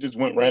for it. It just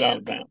went right out yeah.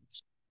 of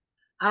bounds.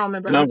 I don't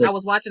remember. And I was I like,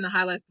 was watching the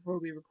highlights before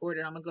we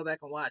recorded. I'm gonna go back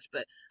and watch.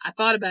 But I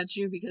thought about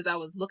you because I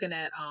was looking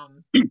at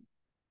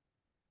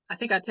I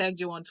think I tagged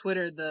you on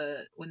Twitter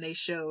when they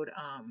showed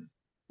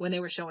when they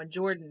were showing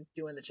Jordan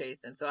doing the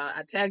chase, and so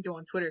I tagged you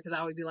on Twitter because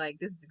I would be like,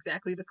 "This is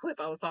exactly the clip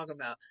I was talking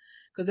about."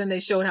 Because then they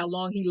showed how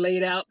long he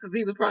laid out because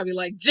he was probably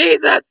like,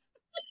 "Jesus!"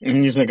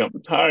 and he's like,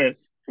 I'm tired.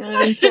 Man,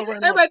 he fell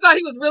right out. Everybody thought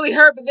he was really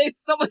hurt, but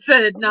someone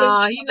said, Like,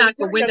 "Nah, he he knocked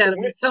the probably wind got the out of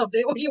wind. himself.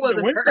 He He got the wasn't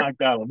wind hurt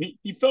knocked out of him.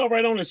 He fell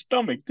right on his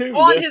stomach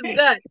on too. his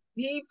gut.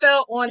 He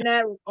fell on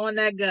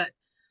that gut."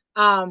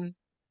 Um,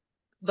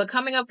 but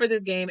coming up for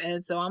this game,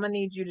 and so I'm gonna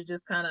need you to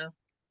just kind of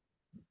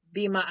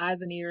be my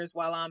eyes and ears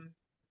while I'm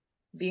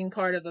being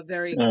part of a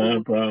very cool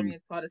No problem.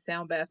 experience called a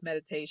sound bath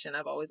meditation.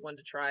 I've always wanted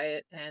to try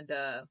it, and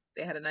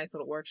they had a nice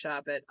little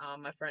workshop at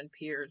my friend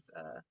Pierre's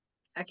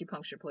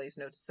acupuncture place,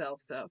 note to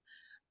self. So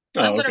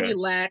I'm Oh, going to okay.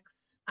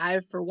 relax. I,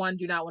 for one,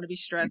 do not want to be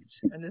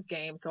stressed in this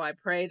game, so I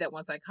pray that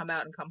once I come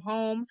out and come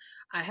home,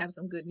 I have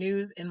some good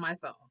news in my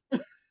phone.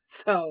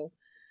 So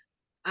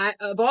I,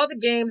 of all the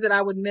games that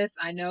I would miss,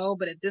 I know,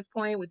 but at this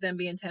point, with them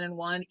being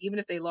 10-1, even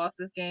if they lost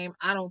this game,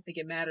 I don't think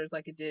it matters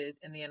like it did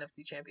in the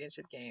NFC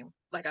Championship game,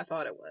 like I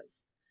thought it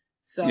was.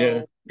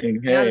 Yeah. So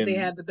And now hey, that they and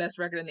have the best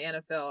record in the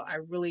NFL, I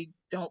really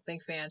don't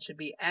think fans should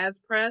be as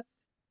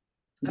pressed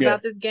yeah,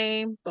 about this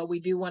game, but we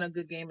do want a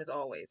good game as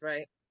always,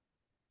 right?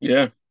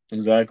 yeah,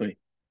 exactly.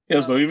 Yeah.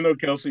 So So, even though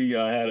Kelsey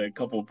had a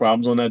couple of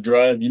problems on that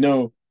drive,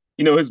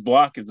 his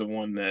block is the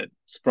one that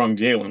sprung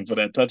Jalen for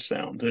that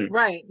touchdown too.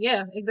 right,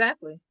 yeah,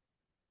 exactly.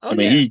 Oh I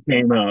mean, yeah. he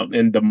came out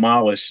and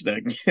demolished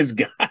that his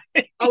guy.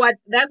 Oh, I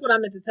that's what I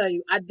meant to tell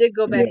you. I did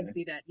go back and Yeah.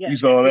 see that. You Yes,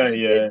 saw because that? you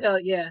did Yeah. tell.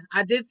 Yeah,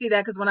 I did see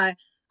that because when I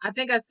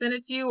think I sent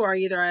it to you, or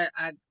either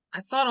I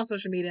saw it on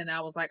social media and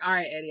I was like, all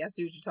right, Eddie, I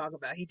see what you're talking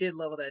about. He did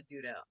level that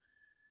dude out.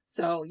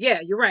 So yeah,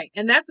 you're right,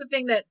 and that's the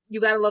thing that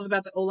you got to love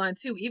about the O line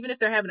too. Even if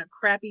they're having a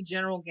crappy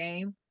general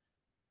game,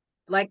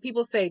 like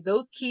people say,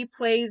 those key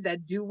plays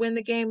that do win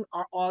the game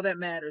are all that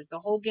matters. The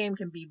whole game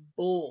can be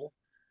bull,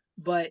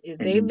 but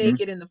if they Hmm. make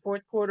it in the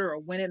fourth quarter or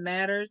when it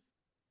matters,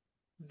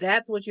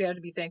 that's what you have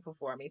to be thankful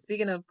for. I mean,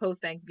 speaking of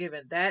post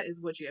Thanksgiving, that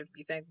is what you have to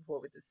be thankful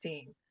for with this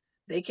team.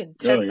 They can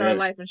Oh test our yeah,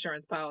 life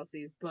insurance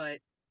policies, but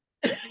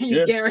you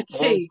yeah.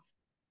 Well, guarantee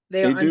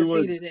they they are do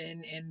what undefeated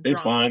in they drama.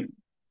 find.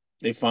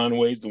 They find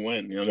ways to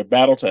win. They're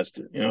battle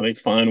tested. They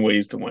find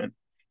ways to win.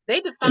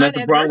 They And define that's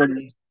the problem.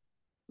 adversity.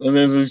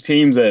 There's these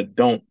teams that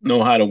don't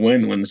know how to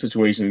win when the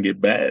situations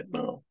get bad.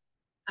 No,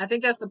 I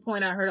think that's the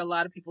point I heard a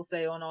lot of people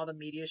say on all the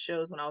media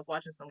shows when I was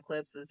watching some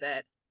clips is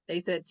that they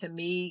said to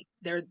me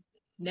they're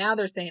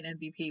saying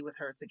MVP with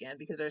Hurts again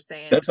because they're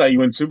saying that's how you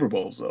win Super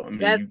Bowls, though. I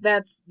mean,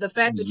 that's the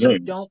fact that you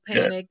zillions. don't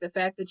Yeah, panic, the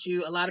fact that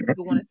you a lot of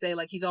people want to say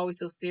like he's always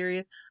so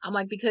serious. I'm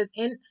like because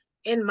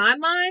in my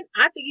mind,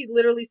 I think he's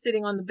literally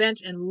sitting on the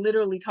bench and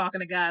literally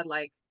talking to God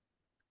like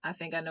I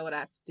think I know what I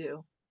have to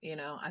do.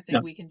 I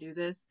think no, we can do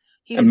this.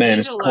 that He's man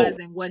is cold.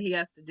 visualizing what he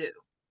has to do.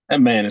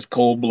 That man is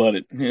cold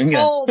blooded.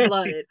 Yeah, Cold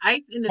blooded,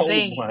 ice in the cold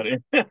veins.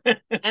 blooded.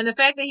 And the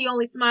fact that he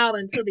only smiled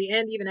until the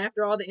end, even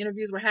after all the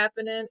interviews were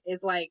happening,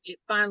 is like it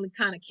finally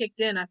kind of kicked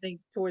in. I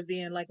think towards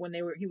the end, like when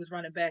he was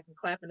running back and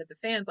clapping at the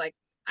fans, like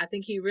I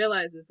think he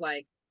realizes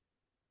like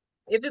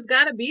if it's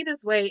got to be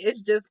this way,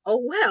 it's just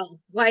oh well.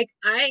 Like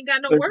I ain't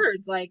got no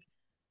words. Like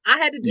I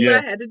had to do what Yeah,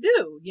 I had to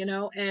do.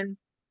 And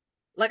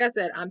like I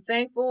said, I'm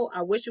thankful.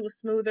 I wish it was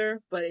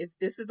smoother, but if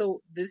this is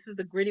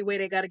the gritty way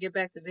they got to get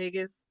back to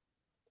Vegas,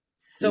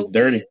 it's so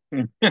be dirty. it.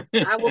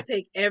 I will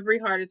take every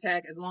heart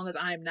attack as long as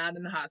I am not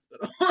in the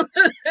hospital.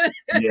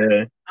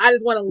 Yeah. I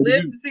just want to Did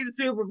live you, to see the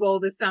Super Bowl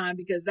this time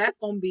because that's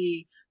going to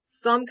be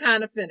some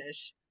kind of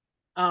finish.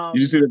 did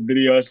you Um, see the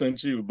video I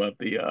sent you about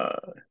the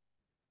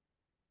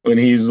when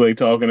he's like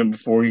talking to him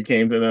before he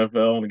came to the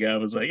NFL, and the guy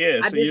was like,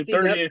 "Yeah, I so did you're see,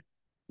 yep, 30,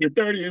 you're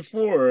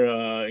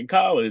 30-4 in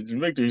college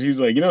and victories." He's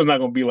like, "It's not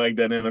gonna be like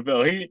that in the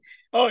NFL." He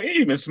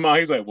even smiled.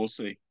 He's like, "We'll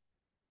see."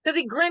 because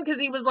he grinned because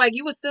he was like,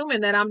 "You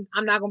assuming that I'm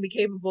not going to be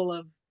capable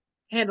of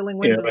handling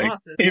Yeah, wins and like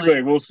losses? he's Like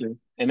like, "We'll see."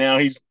 And now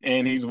he's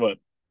what,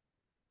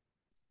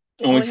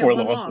 only only have four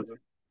one losses, loss,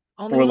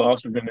 only four one loss."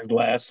 losses in his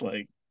last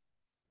like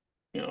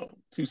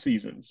 2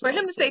 seasons. For So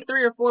him to it's say like,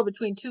 3 or 4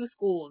 between two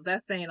schools,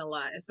 that's saying a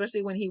lot,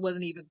 especially when he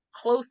wasn't even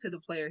close to the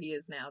player he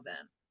is now.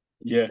 Then,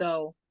 yeah,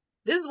 so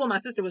this is what my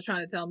sister was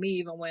trying to tell me,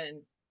 even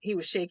when he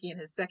was shaky in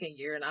his second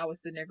year, and I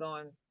was sitting there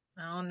going,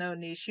 "I don't know,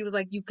 niece." She was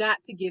like, "You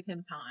got to give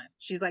him time."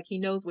 She's like, "He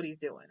knows what he's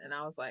doing," and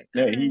I was like,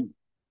 "All yeah, right."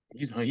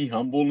 he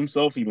humbled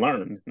himself. He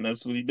learned, and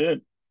that's what he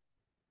did.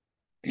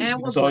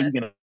 And we're That's all you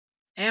blessed. can.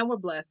 And we're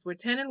blessed. We're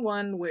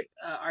 10-1.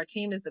 Our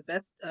team is the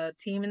best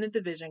team in the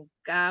division.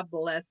 God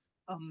bless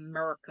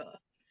America.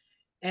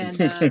 And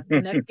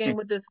the next game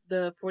with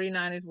the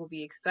 49ers will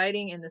be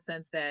exciting in the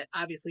sense that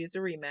obviously it's a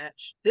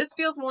rematch. This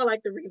feels more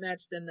like the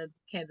rematch than the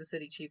Kansas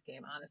City Chief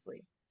game,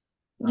 honestly.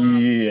 Um,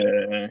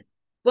 Yeah.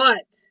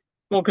 but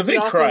Well, because we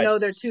also know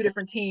they're two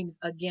different teams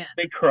again.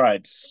 they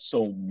cried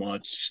so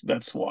much.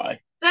 That's why.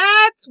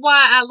 That's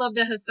why I love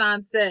that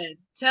Hassan said,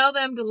 tell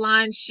them to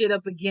line shit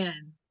up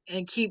again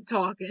and keep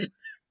talking.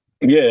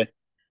 Yeah.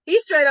 He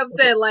straight up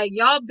said, like,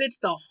 y'all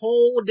bitch the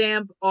whole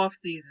damn off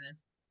season.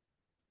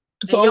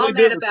 That's And all y'all they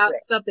mad did was about cry.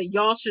 stuff that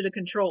y'all should have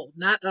controlled,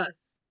 not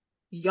us.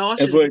 Y'all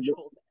should It's have like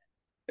controlled that.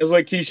 it's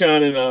like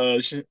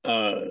Keyshawn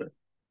and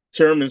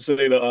Sherman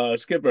say to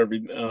Skip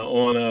every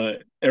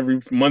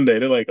Monday.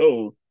 They're like,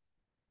 "Oh,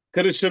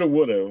 coulda, shoulda,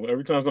 woulda."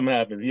 Every time something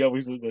happens, he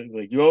always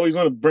like you always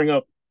want to bring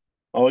up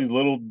all these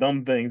little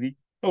dumb things.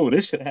 Oh,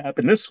 this should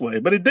happen this way,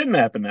 but it didn't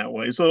happen that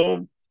way.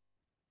 So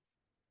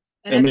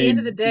And I at the end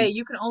of the mean, day,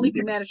 you can only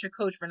be mad at your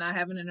coach for not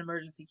having an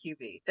emergency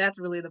QB. That's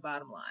really the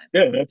bottom line.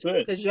 yeah, that's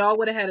it. Because y'all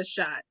would have had a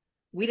shot.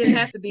 We didn't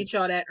have to beat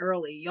y'all that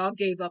early. Y'all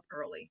gave up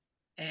early.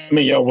 I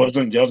mean, And y'all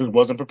just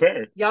wasn't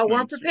prepared. y'all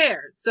weren't That's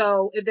prepared.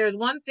 So if there's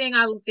one thing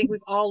I think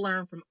we've all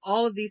learned from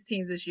all of these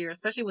teams this year,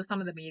 especially with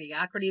some of the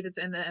mediocrity that's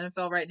in the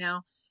NFL right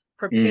now,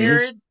 mm-hmm.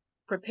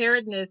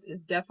 preparedness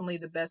is definitely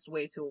the best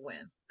way to a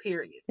win.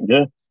 Period.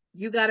 Yeah,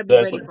 You got to be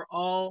ready exactly. for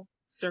all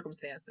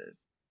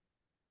circumstances,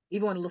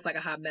 even when it looks like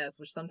a hot mess,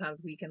 which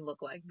sometimes we can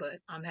look like. But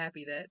I'm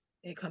happy that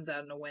it comes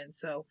out in a win.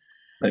 So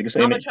Like I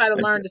say, I'm gonna try to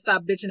like I learn said, to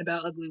stop bitching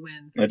about ugly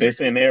wins. like they Just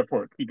say in because the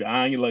airport, keep your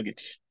eye on your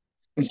luggage.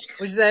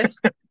 what you say?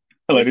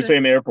 What you Like they say? say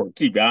in the airport,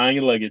 keep your eye on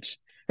your luggage.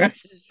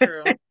 This is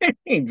true.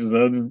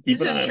 Just keep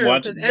This an is eye and true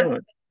watch because it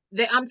going.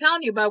 I'm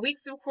telling you, by week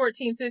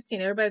 14,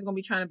 15, everybody's gonna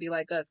be trying to be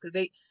like us because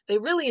they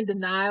really in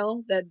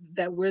denial that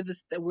we're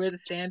the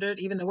standard,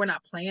 even though we're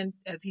not playing.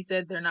 As he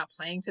said, they're not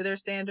playing to their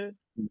standard,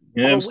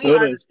 Yeah, I'm but we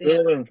are the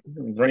still standard.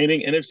 the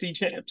reigning NFC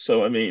champ.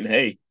 So I mean,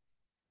 hey,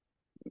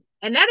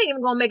 And that ain't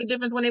even gonna make a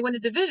difference when they win the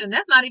division.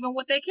 That's not even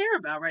what they care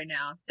about right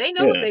now. They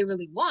know what yeah, they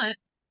really want.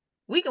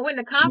 We can win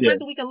the yeah,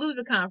 conference or we can lose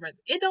the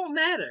conference. It don't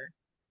matter.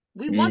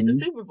 We want the hmm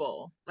Super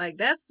Bowl. Like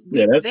that's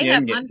yeah. we That's they the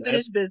have end game.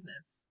 unfinished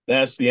business.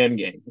 That's the end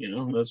game. You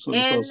know, that's what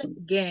it's supposed End to be.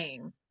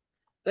 game.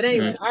 But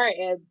anyway, Yeah. all right,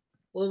 Ed.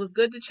 Well, it was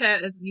good to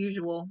chat as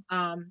usual.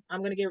 I'm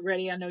gonna get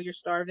ready. I know you're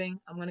starving.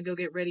 I'm gonna go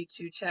get ready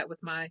to chat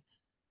with my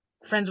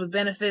friends with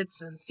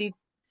benefits and see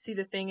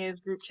the thing is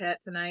group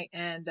chat tonight.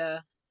 And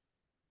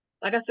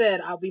like I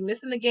said, I'll be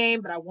missing the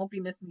game, but I won't be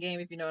missing the game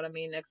if you know what I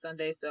mean next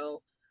Sunday.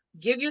 So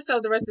give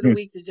yourself the rest of the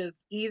week to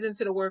just ease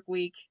into the work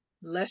week,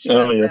 less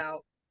Oh stressed yeah.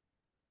 out.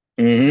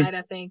 hmm Tonight,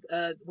 I think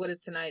what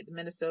is tonight?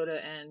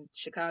 Minnesota and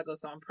Chicago.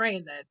 So I'm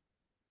praying that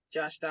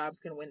Josh Dobbs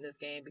can win this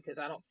game because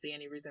I don't see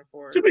any reason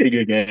for. Should be a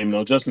good game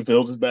though. Justin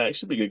Fields is back.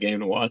 Should be a good game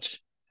to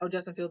watch. Oh,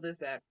 Justin Fields is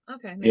back.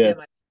 Okay, maybe Yeah. I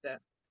might do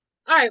that.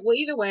 All right. Well,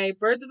 either way,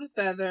 birds of a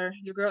feather.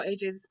 Your girl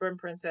AJ the Sperm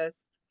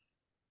Princess,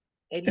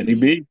 Eddie Eddie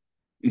B, B.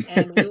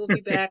 and we will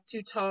be back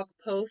to talk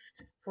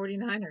post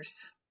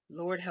 49ers.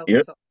 Lord help Yep.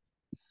 us all.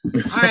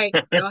 All right.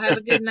 Y'all have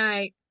a good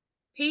night.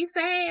 Peace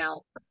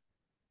out.